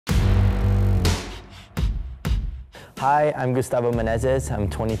Hi, I'm Gustavo Menezes. I'm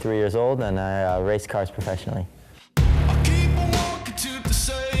 23 years old and I race cars professionally.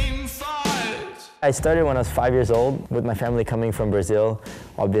 I started when I was 5 years old with my family coming from Brazil.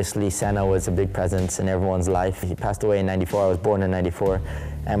 Obviously, Senna was a big presence in everyone's life. He passed away in '94. I was born in '94,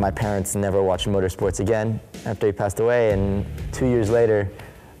 and my parents never watched motorsports again after he passed away. And 2 years later,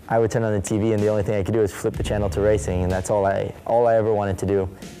 I would turn on the TV, and the only thing I could do was flip the channel to racing, and that's all I ever wanted to do.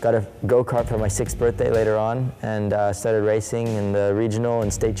 Got a go-kart for my 6th birthday later on, and started racing in the regional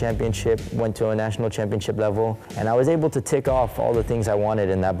and state championship, went to a national championship level, and I was able to tick off all the things I wanted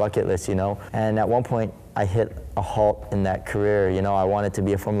in that bucket list, you know. And at one point, I hit a halt in that career. You know, I wanted to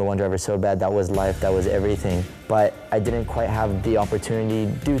be a Formula 1 driver so bad. That was life, that was everything. But I didn't quite have the opportunity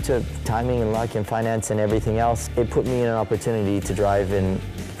due to timing and luck and finance and everything else. It put me in an opportunity to drive in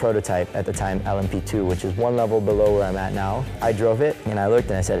prototype at the time, LMP2, which is one level below where I'm at now. I drove it and I looked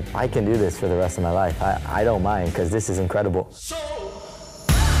and I said, I can do this for the rest of my life. I don't mind, because this is incredible.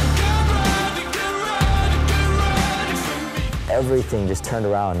 Everything just turned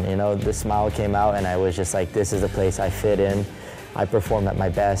around, you know, the smile came out and I was just like, this is the place I fit in. I perform at my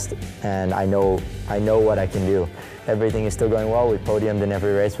best and I know what I can do. Everything is still going well. We podiumed in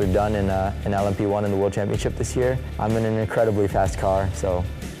every race we've done in LMP1 in the World Championship this year. I'm in an incredibly fast car, so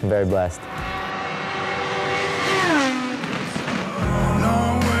I'm very blessed.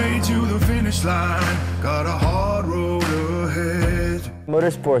 Long way to the finish line, got a hard road ahead.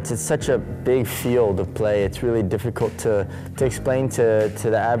 Motorsports, it's such a big field of play. It's really difficult to explain to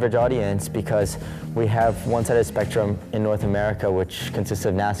the average audience, because we have one side of the spectrum in North America, which consists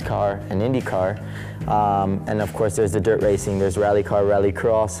of NASCAR and IndyCar. And of course there's the dirt racing, there's rally car, rally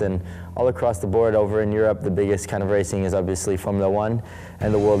cross, and all across the board over in Europe, the biggest kind of racing is obviously Formula 1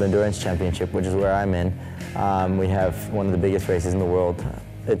 and the World Endurance Championship, which is where I'm in. We have one of the biggest races in the world.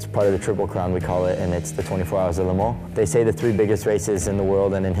 It's part of the Triple Crown, we call it, and it's the 24 Hours of Le Mans. They say the 3 biggest races in the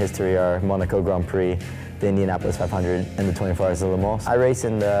world and in history are Monaco Grand Prix, the Indianapolis 500, and the 24 Hours of Le Mans. I race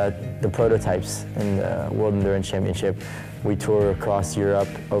in the prototypes in the World Endurance Championship. We tour across Europe,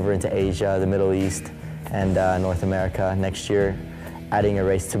 over into Asia, the Middle East, and North America next year, adding a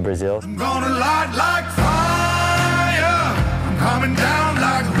race to Brazil. I'm gonna light like fire, I'm coming down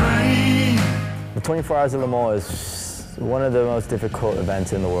like rain. The 24 Hours of Le Mans is one of the most difficult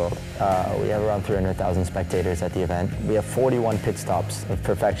events in the world. We have around 300,000 spectators at the event. We have 41 pit stops of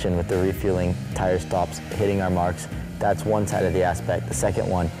perfection with the refueling, tire stops, hitting our marks. That's one side of the aspect. The second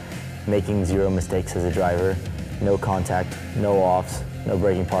one, making 0 mistakes as a driver, no contact, no offs, no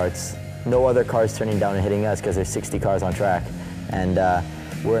braking parts, no other cars turning down and hitting us, because there's 60 cars on track. And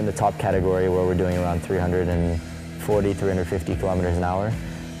we're in the top category where we're doing around 340, 350 kilometers an hour.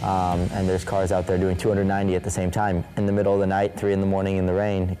 And there's cars out there doing 290 at the same time. In the middle of the night, 3 in the morning in the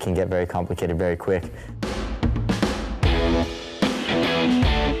rain, it can get very complicated very quick.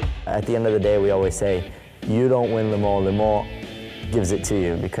 At the end of the day, we always say, you don't win Le Mans, Le Mans gives it to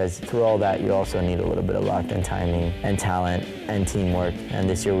you, because through all that, you also need a little bit of luck and timing and talent and teamwork. And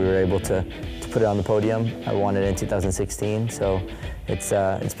this year we were able to put it on the podium. I won it in 2016, so it's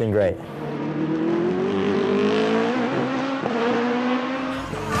been great.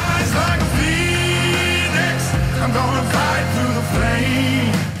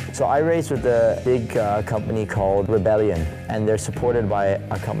 So I race with a big company called Rebellion, and they're supported by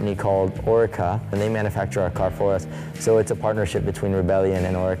a company called Orica, and they manufacture our car for us. So it's a partnership between Rebellion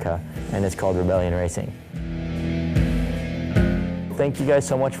and Orica, and it's called Rebellion Racing. Thank you guys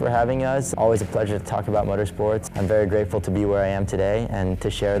so much for having us. Always a pleasure to talk about motorsports. I'm very grateful to be where I am today, and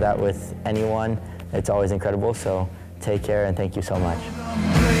to share that with anyone, it's always incredible. So take care, and thank you so much.